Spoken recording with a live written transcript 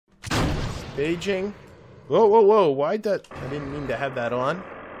Paging. Whoa, whoa, whoa. Why'd that... I didn't mean to have that on.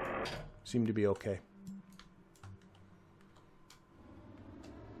 Seemed to be okay.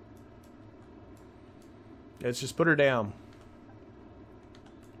 Let's just put her down.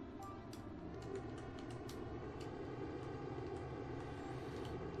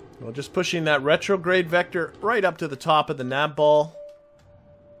 Well, just pushing that retrograde vector right up to the top of the Navball.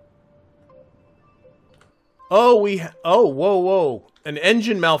 Oh, oh, whoa, whoa. An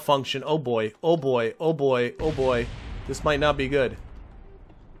engine malfunction. Oh boy, oh boy, oh boy, oh boy. This might not be good.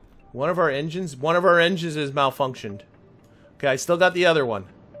 One of our engines is malfunctioned. Okay, I still got the other one.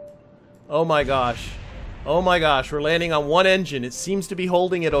 Oh my gosh. Oh my gosh, we're landing on one engine. It seems to be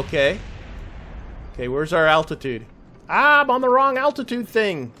holding it okay. Okay, where's our altitude? Ah, I'm on the wrong altitude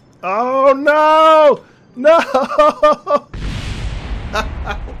thing. Oh no! No!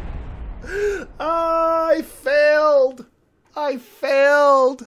 I failed! I failed!